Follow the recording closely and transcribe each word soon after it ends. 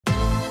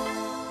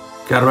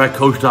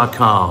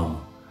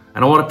CataractCoach.com.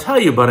 And I want to tell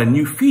you about a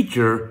new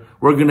feature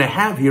we're going to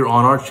have here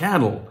on our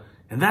channel,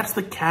 and that's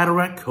the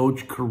Cataract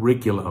Coach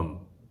Curriculum.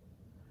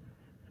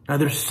 Now,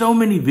 there's so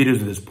many videos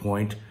at this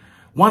point,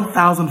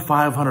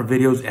 1,500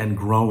 videos and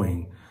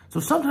growing. So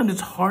sometimes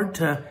it's hard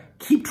to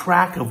keep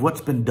track of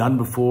what's been done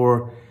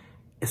before,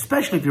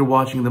 especially if you're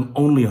watching them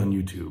only on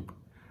YouTube.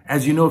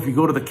 As you know, if you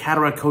go to the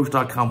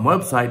CataractCoach.com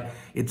website,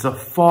 it's a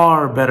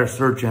far better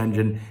search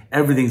engine.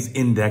 Everything's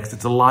indexed.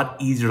 It's a lot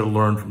easier to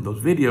learn from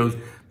those videos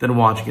than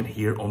watching it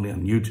here only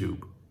on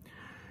YouTube.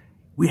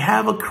 We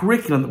have a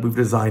curriculum that we've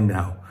designed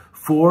now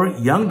for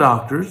young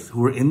doctors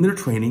who are in their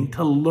training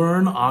to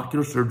learn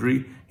ocular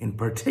surgery, in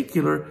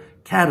particular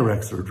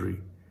cataract surgery.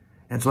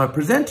 And so I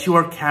present to you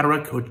our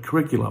Cataract Coach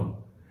Curriculum.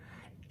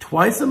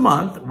 Twice a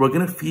month, we're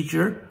going to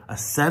feature a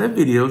set of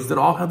videos that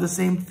all have the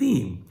same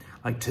theme.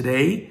 Like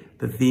today,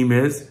 the theme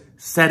is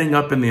setting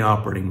up in the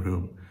operating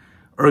room,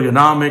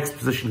 ergonomics,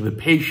 positioning the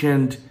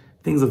patient,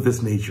 things of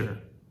this nature.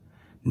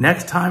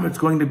 Next time, it's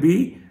going to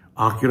be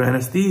ocular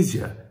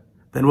anesthesia.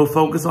 Then we'll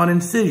focus on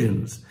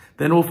incisions.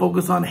 Then we'll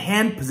focus on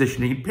hand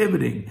positioning and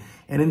pivoting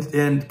and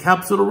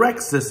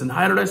capsulorhexis and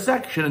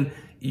hydrodissection.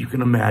 You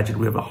can imagine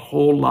we have a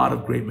whole lot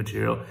of great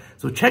material.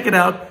 So check it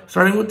out,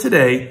 starting with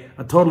today,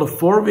 a total of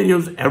 4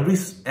 videos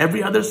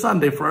every other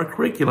Sunday for our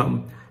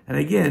curriculum. And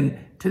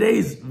again,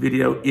 today's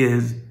video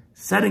is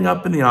setting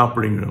up in the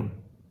operating room.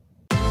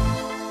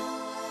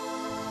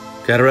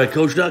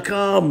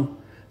 CataractCoach.com,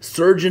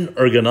 surgeon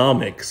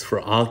ergonomics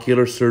for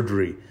ocular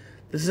surgery.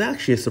 This is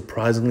actually a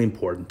surprisingly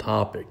important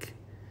topic.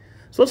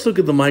 So let's look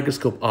at the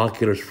microscope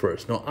oculars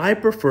first. Now, I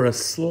prefer a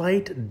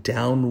slight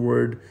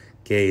downward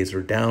gaze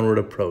or downward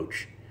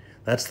approach.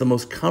 That's the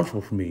most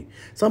comfortable for me.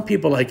 Some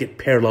people like it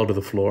parallel to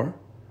the floor.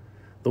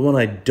 The one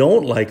I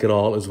don't like at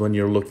all is when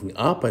you're looking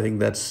up. I think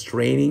that's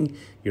straining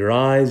your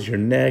eyes, your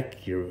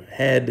neck, your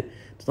head.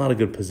 It's not a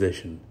good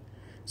position.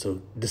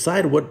 So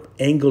decide what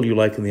angle you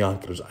like in the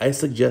oculars. I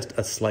suggest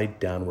a slight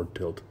downward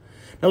tilt.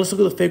 Now let's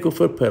look at the phaco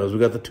foot pedals.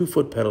 We've got the 2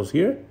 foot pedals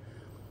here.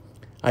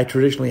 I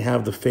traditionally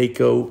have the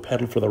phaco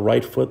pedal for the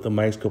right foot, the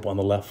microscope on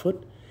the left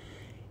foot.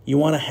 You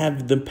want to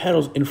have the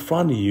pedals in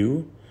front of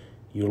you.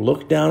 You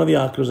look down at the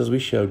oculars as we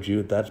showed you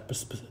at that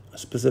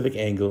specific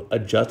angle,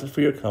 adjust it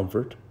for your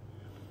comfort.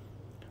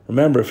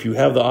 Remember, if you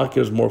have the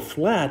oculars more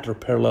flat or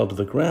parallel to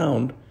the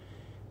ground,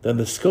 then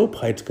the scope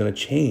height's going to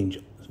change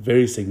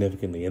very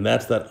significantly, and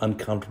that's that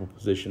uncomfortable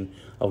position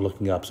of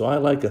looking up. So I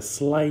like a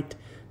slight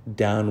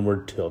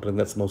downward tilt. I think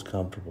that's the most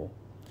comfortable.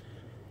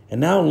 And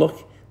now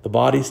look, the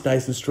body's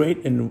nice and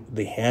straight, and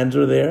the hands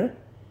are there,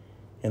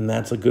 and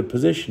that's a good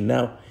position.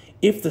 Now,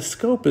 if the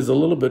scope is a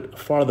little bit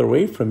farther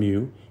away from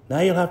you, now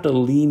you'll have to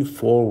lean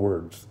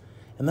forwards,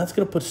 and that's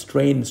going to put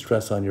strain and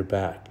stress on your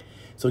back.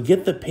 So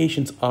get the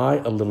patient's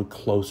eye a little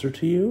closer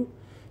to you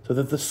so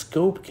that the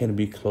scope can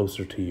be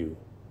closer to you.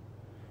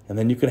 And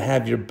then you can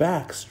have your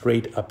back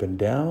straight up and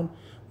down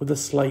with a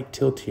slight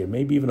tilt here,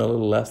 maybe even a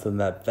little less than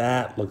that.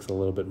 That looks a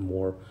little bit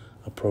more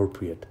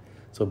appropriate.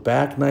 So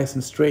back nice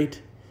and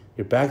straight,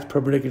 your back's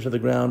perpendicular to the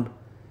ground,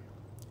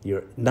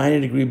 your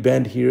 90-degree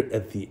bend here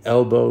at the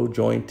elbow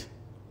joint,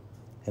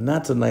 and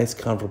that's a nice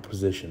comfortable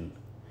position.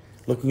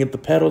 Looking at the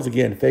pedals,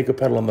 again, phaco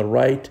pedal on the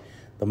right,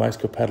 the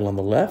microscope pedal on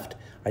the left.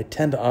 I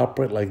tend to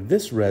operate like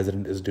this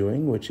resident is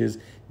doing, which is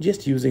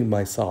just using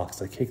my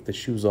socks. I kick the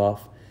shoes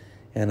off,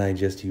 and I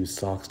just use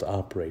socks to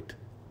operate.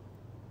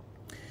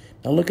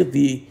 Now look at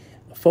the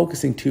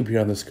focusing tube here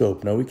on the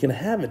scope. Now we can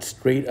have it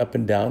straight up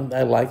and down.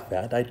 I like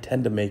that. I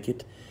tend to make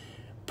it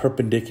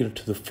perpendicular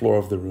to the floor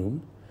of the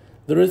room.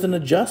 There is an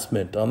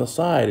adjustment on the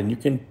side, and you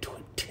can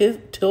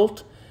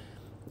tilt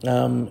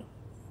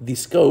the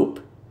scope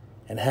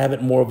and have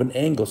it more of an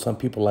angle. Some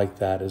people like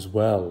that as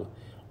well.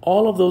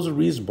 All of those are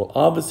reasonable.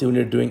 Obviously, when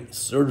you're doing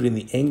surgery in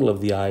the angle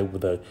of the eye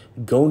with a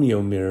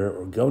gonio mirror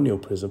or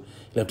gonio prism,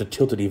 you'll have to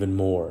tilt it even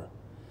more.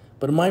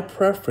 But my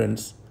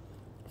preference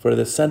for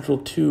the central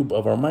tube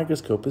of our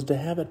microscope is to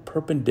have it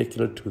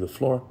perpendicular to the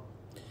floor.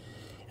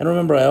 And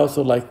remember, I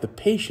also like the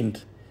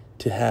patient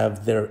to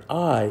have their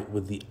eye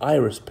with the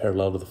iris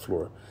parallel to the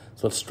floor.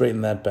 So let's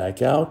straighten that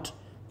back out,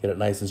 get it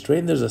nice and straight.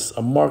 And there's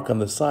a mark on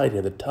the side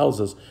here that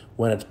tells us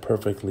when it's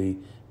perfectly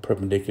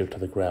perpendicular to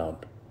the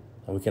ground.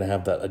 And we can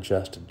have that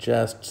adjusted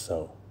just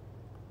so.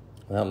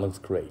 And that looks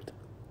great.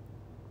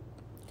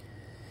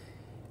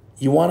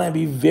 You want to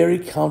be very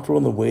comfortable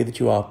in the way that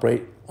you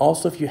operate.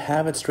 Also, if you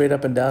have it straight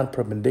up and down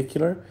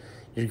perpendicular,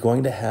 you're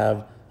going to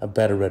have a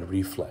better red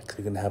reflex.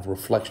 You're going to have a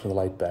reflection of the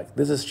light back.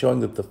 This is showing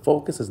that the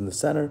focus is in the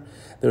center.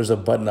 There's a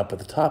button up at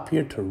the top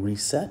here to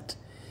reset.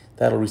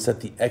 That'll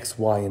reset the X,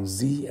 Y, and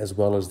Z as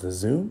well as the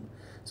zoom.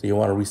 So you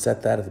want to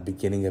reset that at the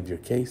beginning of your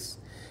case.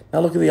 Now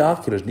look at the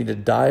oculars. You need to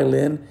dial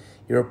in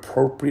your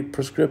appropriate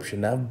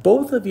prescription. Now, if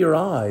both of your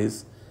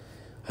eyes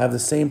have the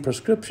same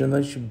prescription,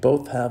 they should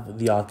both have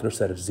the ocular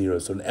set at 0.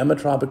 So an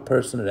emmetropic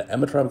person and an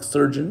emmetropic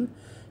surgeon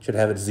should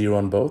have it 0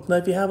 on both. Now,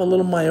 if you have a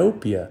little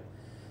myopia,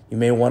 you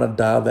may want to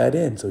dial that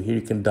in. So here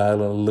you can dial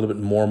in a little bit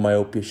more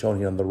myopia shown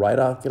here on the right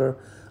ocular,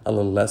 a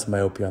little less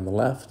myopia on the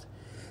left.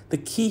 The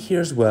key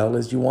here as well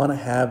is you want to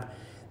have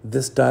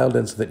this dialed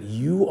in so that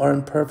you are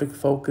in perfect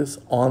focus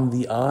on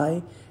the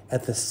eye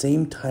at the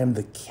same time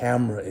the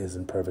camera is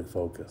in perfect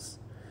focus.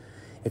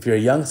 If you're a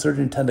young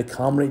surgeon and tend to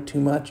accommodate too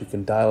much, you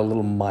can dial a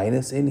little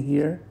minus in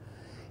here,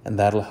 and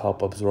that'll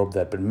help absorb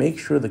that. But make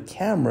sure the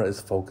camera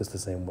is focused the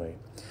same way.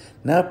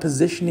 Now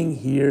positioning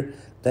here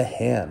the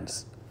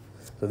hands.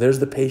 So there's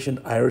the patient,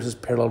 iris is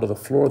parallel to the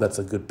floor. That's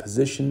a good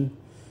position.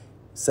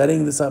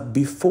 Setting this up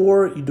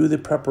before you do the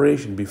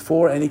preparation,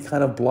 before any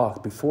kind of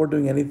block, before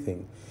doing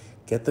anything.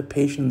 Get the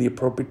patient in the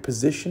appropriate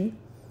position.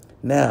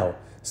 Now,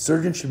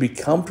 surgeon should be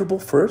comfortable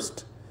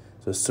first.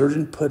 So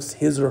surgeon puts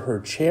his or her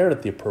chair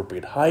at the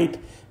appropriate height,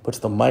 puts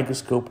the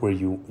microscope where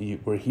he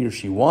or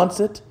she wants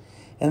it,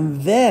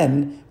 and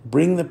then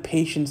bring the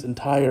patient's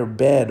entire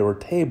bed or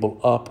table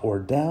up or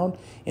down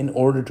in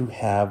order to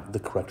have the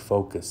correct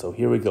focus. So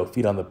here we go,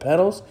 feet on the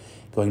pedals,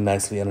 going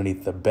nicely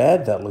underneath the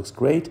bed. That looks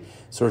great.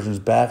 Surgeon's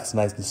back is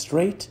nice and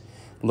straight,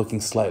 looking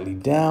slightly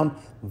down.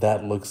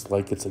 That looks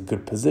like it's a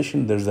good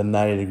position. There's a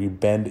 90-degree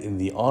bend in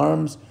the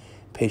arms.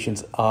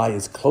 Patient's eye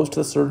is close to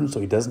the surgeon,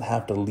 so he doesn't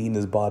have to lean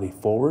his body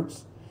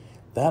forwards.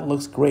 That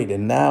looks great.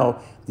 And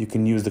now you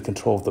can use the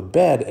control of the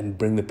bed and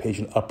bring the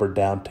patient up or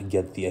down to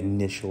get the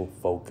initial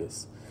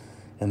focus.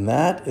 And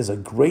that is a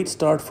great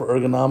start for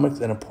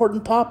ergonomics, an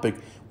important topic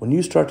when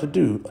you start to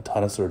do a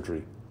ton of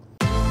surgery.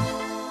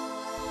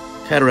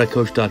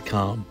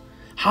 CataractCoach.com.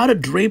 How to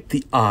drape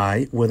the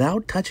eye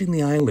without touching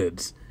the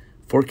eyelids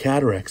for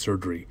cataract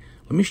surgery.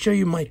 Let me show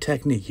you my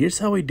technique. Here's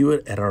how we do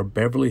it at our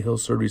Beverly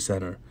Hills Surgery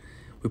Center.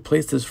 We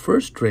place this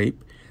first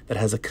drape that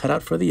has a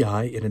cutout for the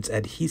eye and it's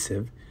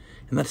adhesive,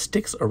 and that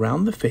sticks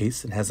around the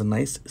face and has a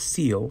nice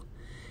seal,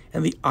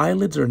 and the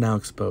eyelids are now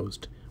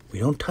exposed. We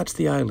don't touch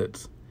the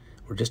eyelids.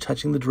 We're just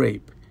touching the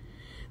drape.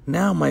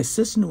 Now my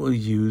assistant will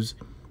use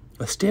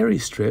a steri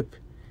strip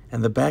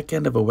and the back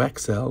end of a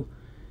Wexel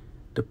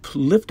to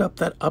lift up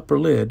that upper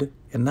lid,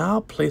 and now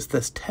I'll place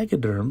this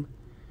tegaderm,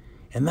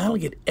 and that'll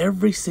get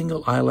every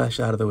single eyelash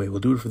out of the way. We'll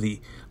do it for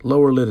the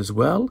lower lid as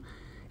well.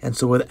 And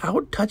so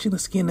without touching the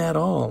skin at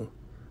all,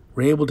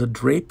 we're able to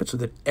drape it so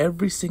that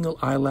every single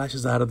eyelash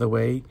is out of the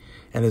way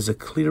and there's a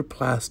clear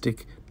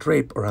plastic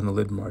drape around the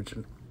lid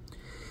margin.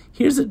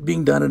 Here's it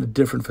being done in a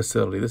different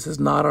facility. This is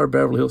not our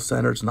Beverly Hills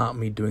Center. It's not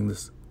me doing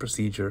this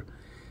procedure.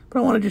 But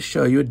I want to just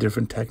show you a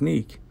different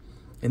technique.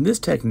 In this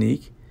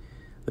technique,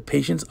 the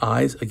patient's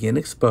eyes again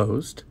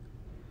exposed,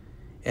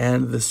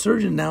 and the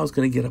surgeon now is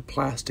going to get a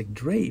plastic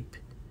drape.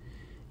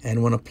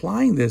 And when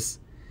applying this,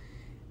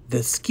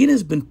 the skin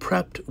has been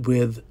prepped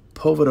with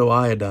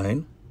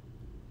povidone-iodine,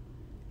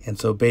 and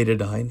so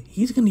betadine.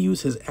 He's going to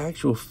use his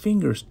actual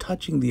fingers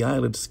touching the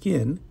eyelid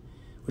skin,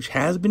 which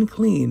has been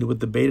cleaned with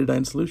the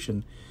betadine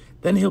solution.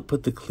 Then he'll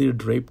put the clear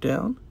drape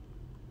down,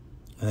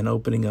 and then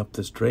opening up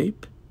this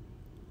drape.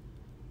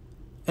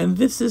 And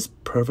this is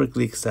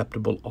perfectly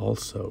acceptable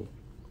also.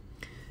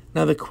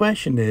 Now the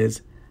question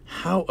is,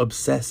 how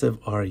obsessive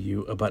are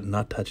you about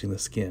not touching the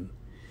skin?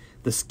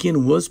 The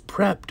skin was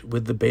prepped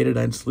with the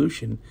betadine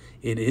solution.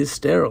 It is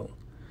sterile.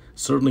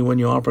 Certainly when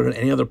you operate on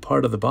any other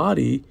part of the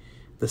body,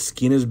 the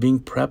skin is being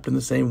prepped in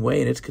the same way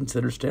and it's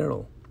considered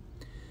sterile.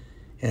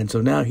 And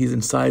so now he's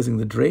incising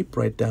the drape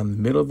right down the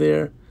middle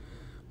there,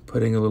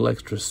 putting a little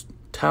extra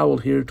towel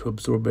here to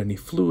absorb any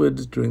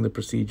fluids during the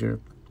procedure.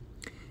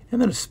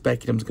 And then a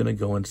speculum is going to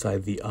go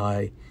inside the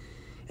eye.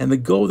 And the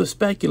goal of the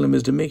speculum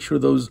is to make sure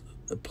those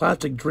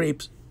plastic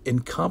drapes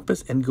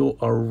encompass and go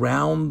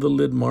around the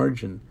lid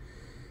margin.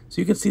 So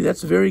you can see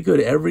that's very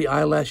good. Every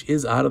eyelash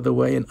is out of the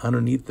way and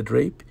underneath the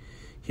drape.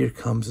 Here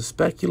comes the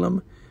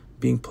speculum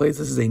being placed.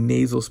 This is a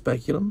nasal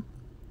speculum,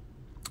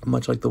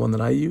 much like the one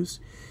that I use.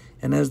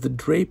 And as the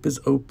drape is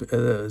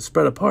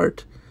spread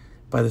apart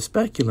by the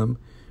speculum,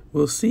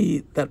 we'll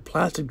see that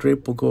plastic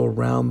drape will go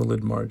around the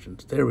lid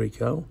margins. There we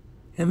go.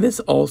 And this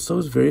also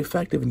is very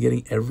effective in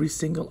getting every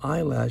single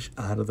eyelash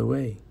out of the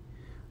way.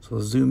 So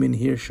I'll zoom in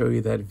here, show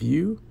you that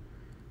view.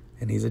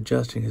 And he's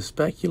adjusting his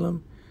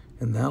speculum.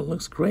 And that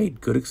looks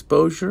great. Good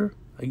exposure.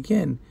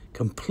 Again,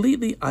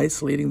 completely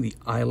isolating the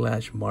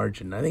eyelash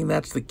margin. I think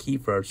that's the key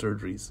for our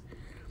surgeries.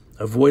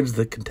 Avoids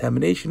the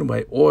contamination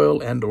by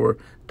oil and or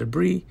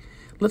debris.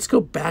 Let's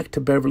go back to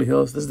Beverly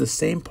Hills. This is the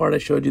same part I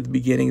showed you at the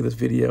beginning of this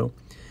video,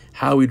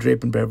 how we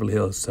drape in Beverly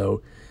Hills.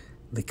 So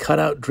the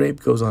cutout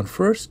drape goes on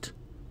first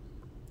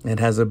and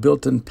has a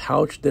built-in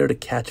pouch there to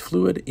catch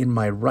fluid. In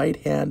my right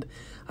hand,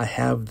 I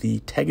have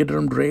the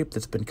tegaderm drape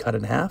that's been cut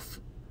in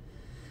half.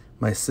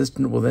 My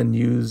assistant will then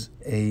use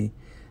a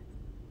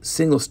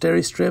single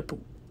steri strip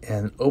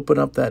and open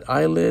up that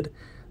eyelid.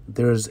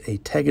 There's a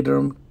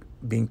tegaderm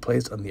being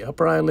placed on the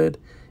upper eyelid,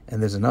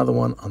 and there's another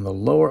one on the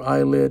lower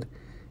eyelid.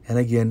 And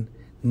again,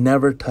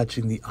 never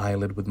touching the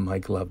eyelid with my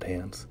gloved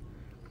hands.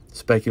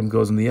 Speculum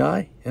goes in the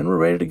eye, and we're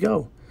ready to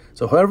go.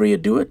 So however you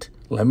do it,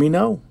 let me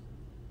know.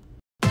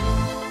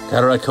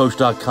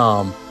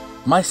 CataractCoach.com.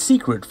 My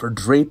secret for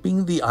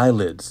draping the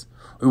eyelids.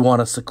 We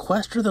want to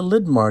sequester the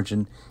lid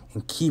margin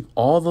and keep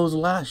all those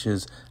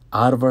lashes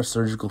out of our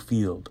surgical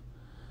field.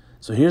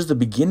 So here's the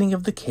beginning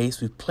of the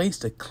case. We've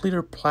placed a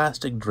clear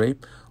plastic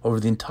drape over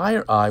the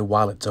entire eye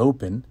while it's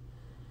open.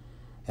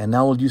 And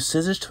now we'll use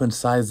scissors to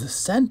incise the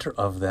center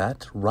of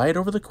that right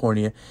over the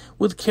cornea,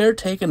 with care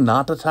taken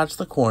not to touch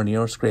the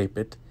cornea or scrape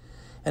it.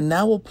 And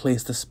now we'll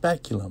place the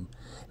speculum.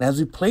 And as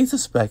we place the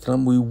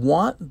speculum, we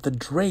want the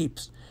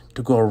drapes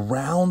to go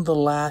around the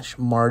lash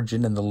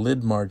margin and the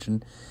lid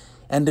margin,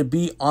 and to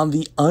be on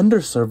the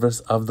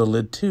undersurface of the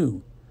lid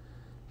too.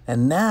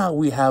 And now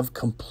we have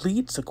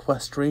complete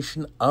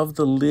sequestration of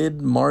the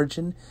lid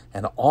margin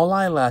and all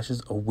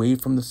eyelashes away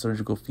from the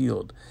surgical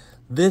field.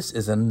 This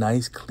is a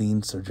nice,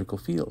 clean surgical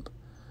field.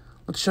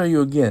 Let's show you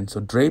again.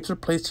 So drapes are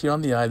placed here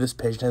on the eye. This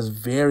patient has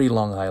very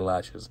long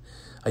eyelashes,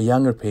 a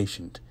younger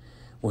patient.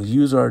 We'll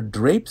use our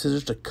drape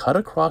scissors to cut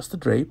across the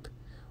drape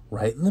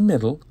right in the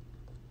middle.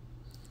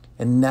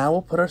 And now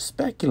we'll put our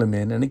speculum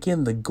in. And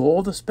again, the goal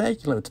of the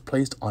speculum, it's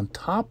placed on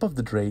top of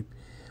the drape.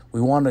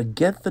 We want to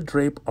get the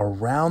drape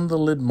around the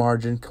lid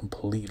margin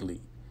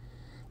completely.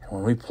 And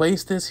when we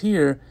place this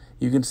here,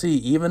 you can see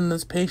even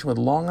this patient with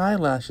long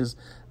eyelashes,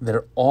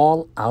 they're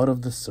all out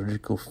of the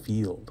surgical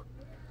field.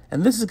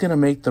 And this is going to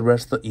make the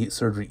rest of the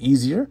surgery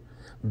easier,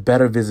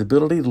 better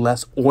visibility,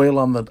 less oil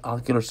on the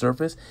ocular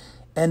surface,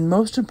 and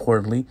most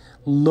importantly,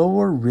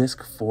 lower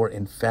risk for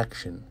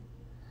infection.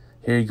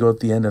 Here you go at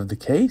the end of the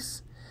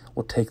case.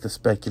 We'll take the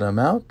speculum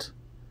out,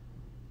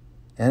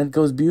 and it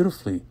goes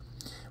beautifully.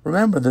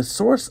 Remember, the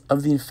source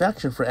of the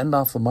infection for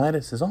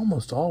endophthalmitis is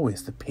almost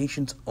always the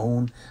patient's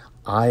own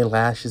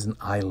eyelashes and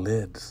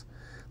eyelids.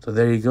 So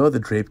there you go, the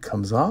drape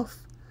comes off,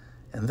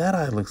 and that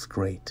eye looks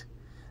great.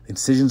 The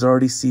incision's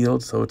already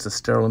sealed, so it's a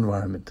sterile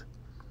environment.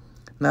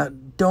 Now,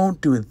 don't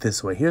do it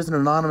this way. Here's an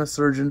anonymous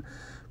surgeon.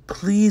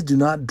 Please do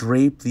not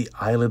drape the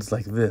eyelids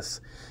like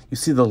this. You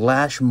see the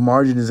lash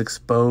margin is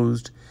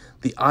exposed.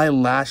 The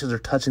eyelashes are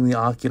touching the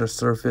ocular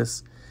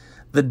surface.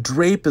 The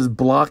drape is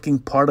blocking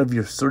part of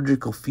your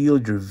surgical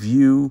field, your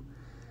view.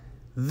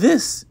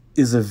 This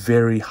is a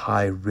very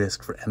high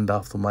risk for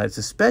endophthalmitis,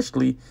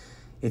 especially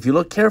if you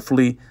look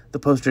carefully, the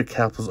posterior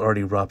capsule is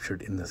already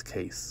ruptured in this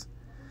case.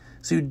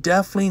 So you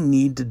definitely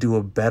need to do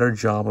a better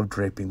job of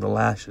draping the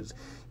lashes.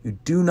 You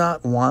do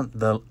not want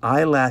the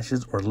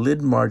eyelashes or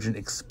lid margin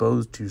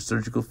exposed to your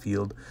surgical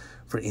field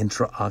for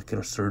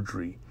intraocular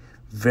surgery.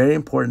 Very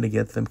important to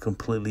get them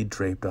completely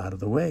draped out of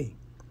the way.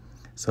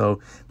 So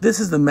this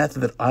is the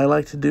method that I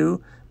like to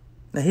do.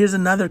 Now here's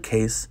another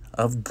case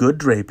of good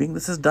draping.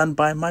 This is done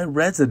by my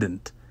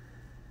resident.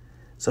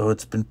 So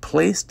it's been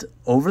placed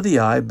over the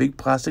eye, big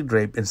plastic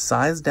drape,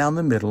 incised down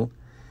the middle.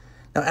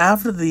 Now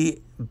after the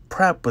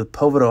prep with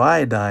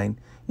povidone-iodine,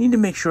 you need to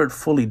make sure it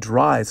fully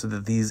dries so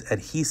that these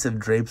adhesive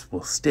drapes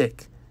will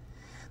stick.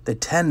 They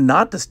tend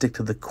not to stick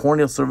to the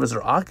corneal surface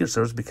or ocular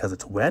surface because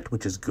it's wet,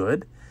 which is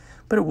good,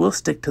 but it will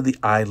stick to the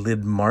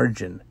eyelid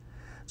margin.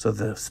 So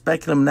the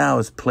speculum now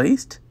is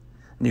placed,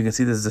 and you can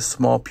see this is a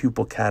small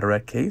pupil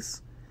cataract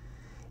case.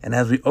 And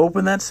as we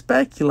open that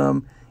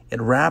speculum, it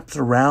wraps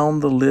around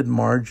the lid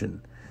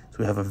margin. So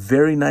we have a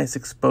very nice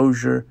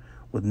exposure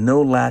with no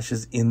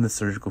lashes in the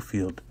surgical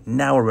field.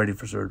 Now we're ready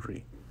for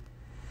surgery.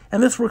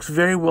 And this works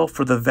very well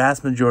for the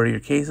vast majority of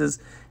your cases.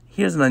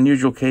 Here's an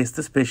unusual case.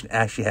 This patient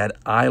actually had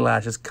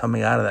eyelashes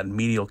coming out of that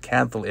medial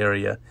canthal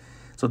area.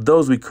 So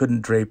those we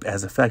couldn't drape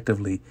as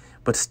effectively,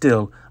 but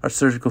still, our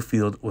surgical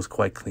field was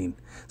quite clean.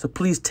 So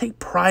please take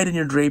pride in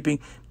your draping,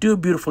 do a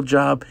beautiful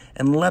job,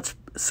 and let's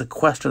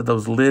sequester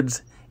those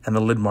lids and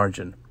the lid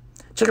margin.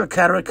 Check out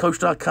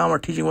CataractCoach.com, our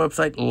teaching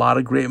website. A lot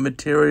of great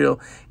material.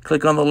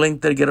 Click on the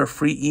link there to get our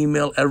free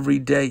email every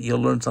day.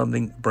 You'll learn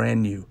something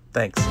brand new.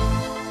 Thanks.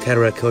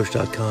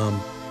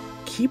 CataractCoach.com.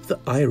 Keep the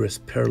iris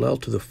parallel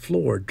to the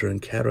floor during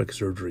cataract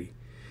surgery.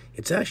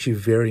 It's actually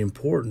very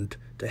important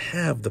to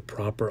have the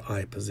proper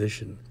eye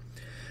position.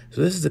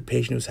 So this is a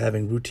patient who's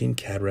having routine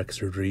cataract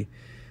surgery.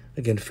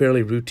 Again,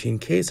 fairly routine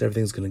case.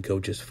 Everything's going to go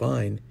just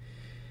fine.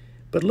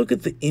 But look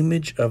at the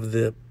image of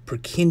the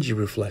Purkinje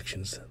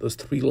reflections. Those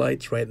three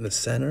lights right in the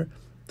center.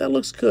 That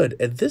looks good.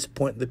 At this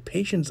point, the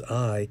patient's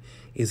eye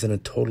is in a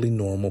totally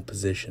normal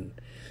position.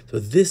 So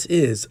this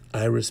is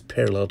iris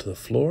parallel to the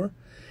floor,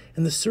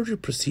 and the surgery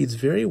proceeds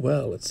very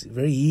well. It's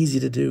very easy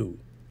to do.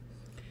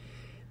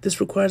 This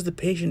requires the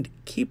patient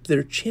keep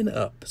their chin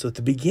up. So at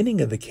the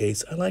beginning of the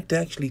case, I like to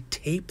actually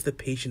tape the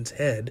patient's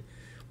head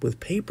with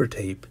paper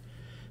tape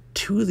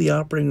to the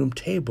operating room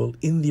table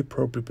in the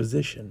appropriate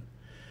position.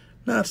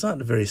 Now, it's not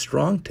a very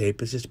strong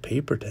tape, it's just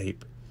paper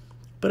tape,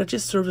 but it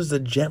just serves as a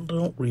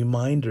gentle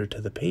reminder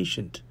to the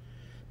patient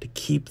to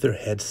keep their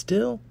head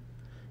still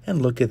and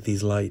look at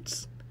these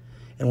lights.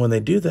 And when they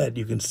do that,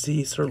 you can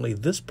see certainly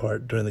this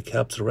part during the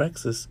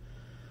capsulorhexis,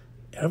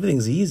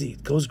 everything's easy,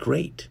 it goes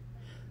great.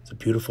 It's a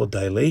beautiful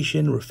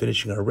dilation. We're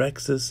finishing our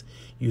rhexis,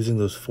 using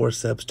those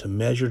forceps to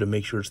measure to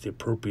make sure it's the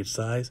appropriate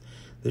size.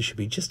 This should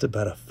be just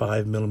about a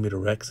 5 millimeter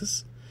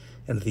rhexis,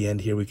 and at the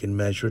end here we can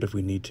measure it if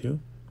we need to.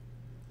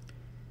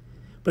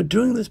 But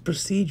during this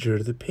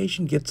procedure, the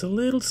patient gets a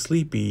little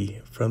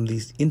sleepy from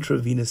the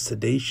intravenous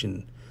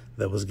sedation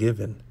that was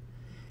given.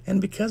 And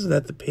because of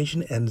that, the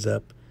patient ends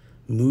up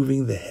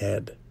moving the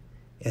head.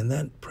 And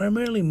that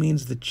primarily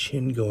means the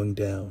chin going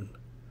down.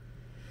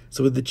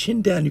 So with the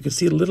chin down, you can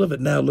see a little of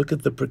it now. Look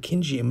at the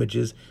Purkinje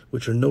images,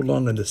 which are no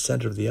longer in the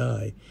center of the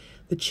eye.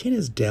 The chin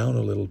is down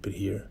a little bit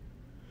here.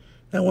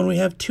 Now, when we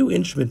have two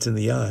instruments in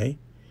the eye,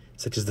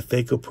 such as the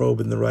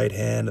phacoprobe in the right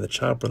hand and the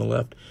chopper on the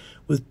left,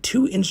 with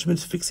two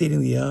instruments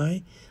fixating the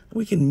eye,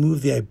 we can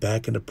move the eye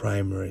back into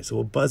primary. So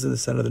we'll buzz in the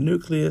center of the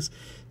nucleus,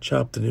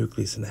 chop the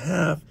nucleus in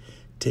half,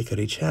 take out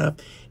each half.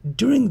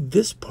 During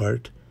this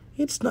part,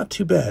 it's not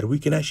too bad. We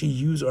can actually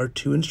use our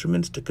two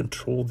instruments to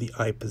control the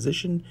eye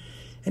position.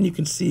 And you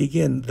can see,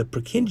 again, the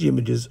Purkinje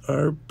images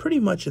are pretty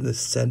much in the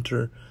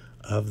center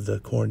of the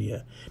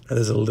cornea. Now,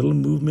 there's a little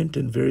movement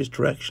in various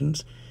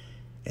directions,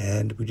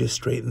 and we just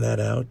straighten that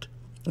out.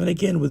 And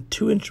again, with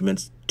two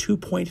instruments,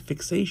 2-point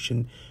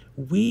fixation,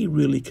 we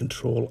really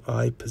control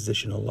eye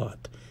position a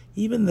lot.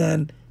 Even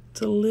then,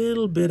 it's a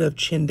little bit of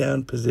chin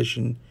down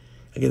position.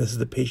 Again, this is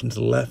the patient's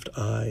left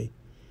eye.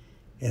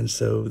 And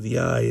so the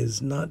eye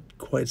is not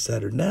quite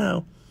centered.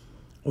 Now,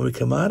 when we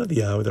come out of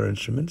the eye with our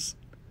instruments,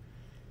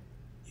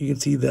 you can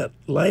see that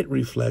light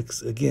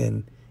reflex,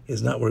 again,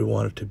 is not where we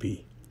want it to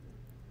be.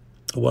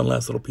 One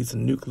last little piece of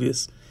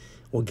nucleus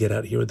we'll get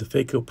out here with the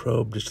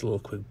phacoprobe. Just a little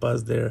quick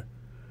buzz there.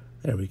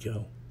 There we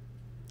go.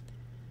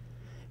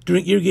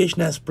 During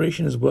irrigation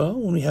aspiration as well,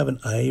 when we have an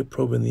eye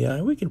probe in the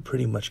eye, we can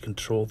pretty much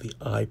control the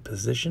eye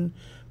position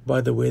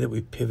by the way that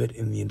we pivot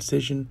in the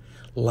incision.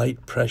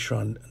 Light pressure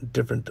on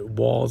different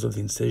walls of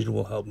the incision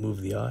will help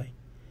move the eye.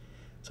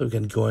 So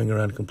again, going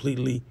around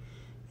completely,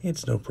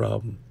 it's no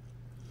problem.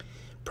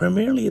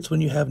 Primarily, it's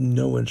when you have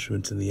no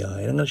instruments in the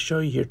eye. And I'm going to show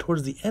you here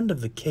towards the end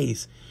of the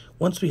case,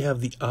 once we have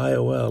the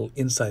IOL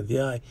inside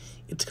the eye,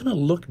 it's going to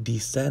look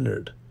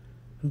decentered,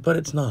 but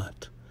it's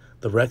not.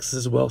 The rectus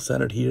is well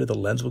centered here. The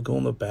lens will go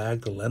in the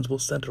bag. The lens will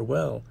center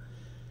well.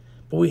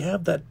 But we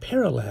have that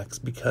parallax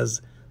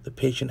because the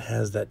patient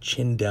has that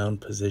chin down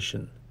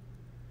position.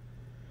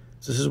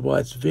 So this is why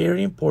it's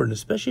very important,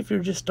 especially if you're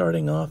just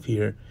starting off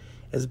here,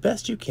 as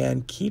best you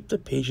can, keep the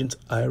patient's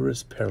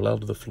iris parallel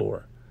to the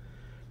floor.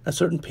 Now,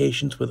 certain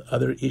patients with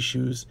other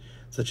issues,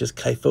 such as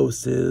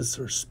kyphosis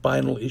or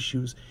spinal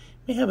issues,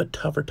 may have a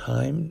tougher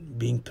time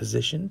being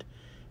positioned,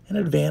 and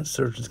advanced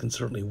surgeons can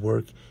certainly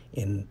work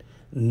in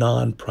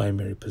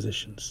non-primary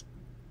positions.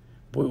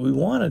 What we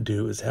want to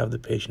do is have the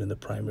patient in the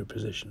primary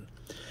position.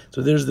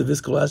 So there's the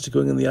viscoelastic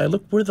going in the eye.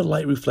 Look where the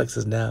light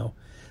reflexes now.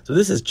 So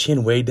this is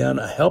chin way down.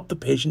 I help the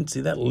patient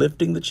see that,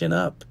 lifting the chin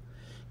up.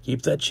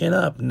 Keep that chin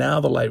up. Now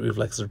the light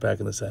reflexes are back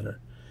in the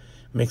center.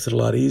 Makes it a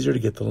lot easier to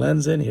get the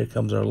lens in. Here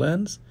comes our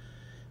lens.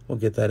 We'll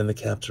get that in the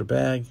capture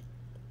bag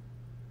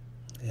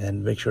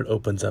and make sure it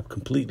opens up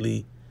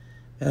completely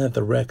and that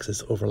the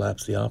rexus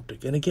overlaps the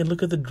optic. And again,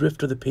 look at the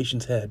drift of the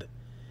patient's head.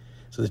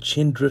 So the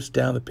chin drifts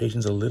down, the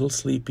patient's a little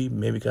sleepy,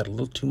 maybe got a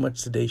little too much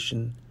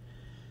sedation,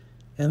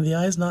 and the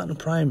eye's not in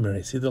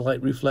primary. See the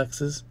light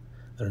reflexes?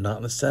 They're not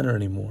in the center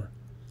anymore.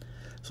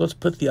 So let's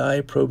put the eye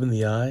probe in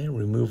the eye,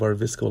 remove our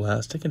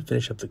viscoelastic, and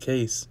finish up the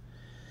case.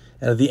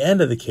 And at the end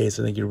of the case,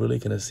 I think you're really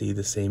going to see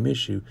the same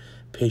issue.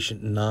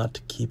 Patient not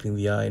keeping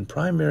the eye in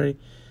primary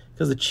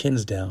because the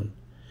chin's down.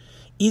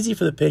 Easy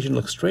for the patient to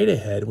look straight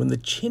ahead. When the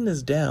chin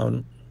is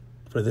down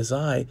for this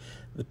eye,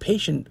 the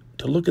patient,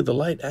 to look at the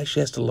light,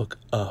 actually has to look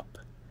up.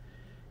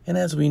 And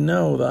as we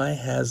know, the eye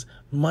has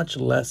much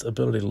less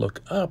ability to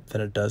look up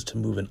than it does to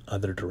move in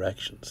other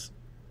directions.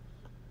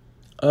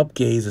 Up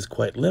gaze is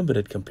quite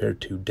limited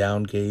compared to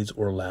down gaze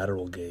or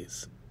lateral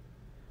gaze.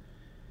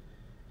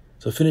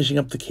 So finishing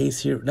up the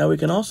case here, now we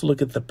can also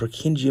look at the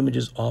Purkinje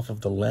images off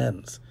of the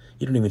lens.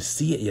 You don't even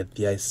see it yet.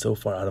 The eye's so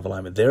far out of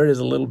alignment. There it is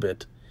a little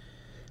bit.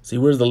 See,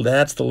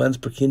 that's the lens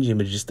Purkinje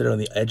image just there on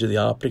the edge of the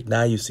optic.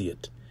 Now you see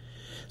it.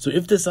 So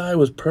if this eye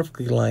was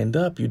perfectly lined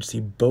up, you'd see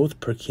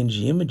both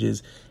Purkinje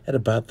images at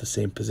about the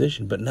same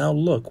position. But now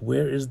look,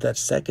 where is that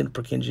second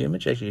Purkinje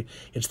image? Actually,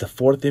 it's the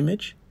fourth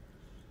image.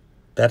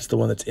 That's the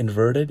one that's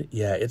inverted.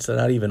 Yeah, it's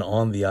not even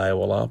on the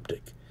IOL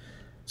optic.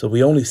 So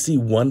we only see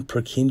one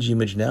Purkinje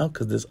image now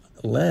because this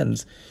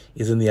lens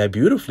is in the eye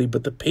beautifully,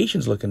 but the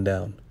patient's looking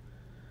down.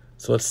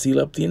 So let's seal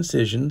up the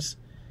incisions.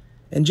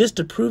 And just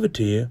to prove it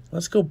to you,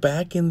 let's go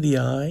back in the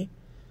eye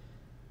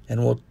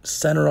and we'll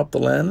center up the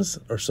lens,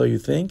 or so you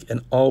think,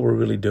 and all we're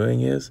really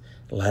doing is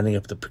lining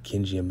up the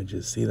Purkinje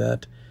images. See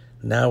that?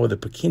 Now with the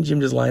Purkinje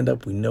images lined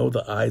up, we know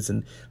the eye's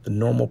in the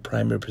normal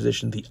primary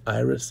position. The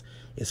iris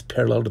is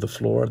parallel to the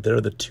floor. There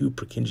are the two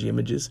Purkinje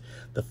images,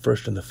 the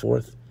first and the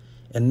fourth.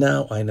 And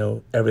now I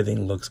know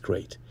everything looks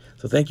great.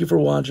 So thank you for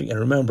watching, and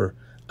remember,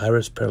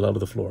 iris parallel to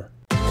the floor.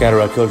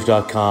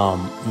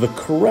 CataractCoach.com, the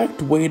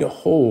correct way to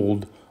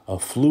hold a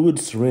fluid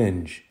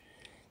syringe.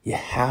 You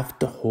have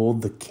to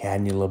hold the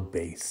cannula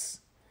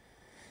base.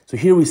 So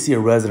here we see a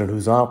resident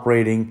who's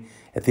operating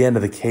at the end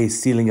of the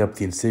case, sealing up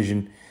the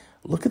incision.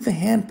 Look at the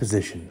hand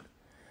position.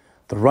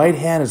 The right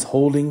hand is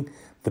holding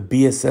the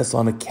BSS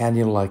on a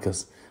cannula like a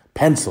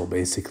pencil,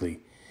 basically.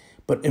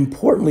 But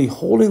importantly,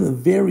 holding the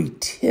very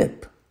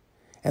tip.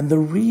 And the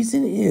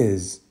reason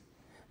is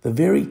the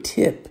very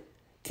tip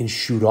can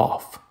shoot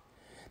off.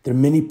 There are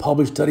many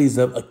published studies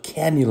of a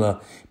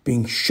cannula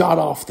being shot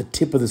off the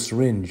tip of the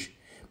syringe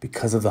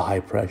because of the high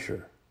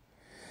pressure.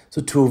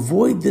 So to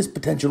avoid this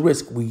potential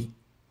risk, we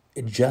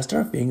adjust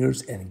our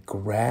fingers and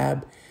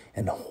grab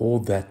and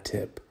hold that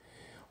tip,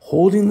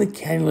 holding the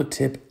cannula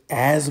tip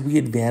as we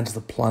advance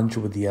the plunger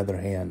with the other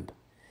hand.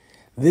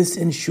 This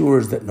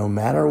ensures that no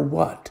matter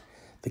what,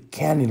 the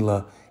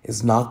cannula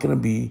is not going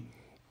to be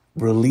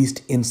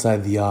released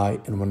inside the eye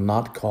and will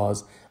not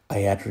cause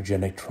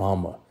iatrogenic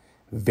trauma.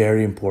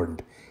 Very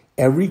important.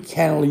 Every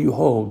cannula you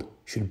hold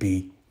should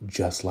be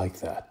just like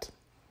that.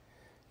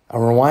 I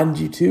remind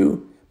you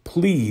to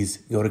please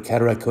go to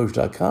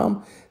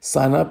CataractCoach.com,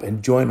 sign up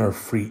and join our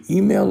free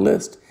email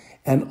list.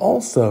 And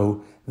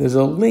also, there's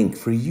a link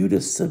for you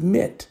to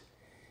submit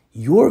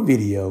your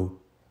video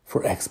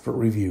for expert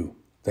review.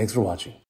 Thanks for watching.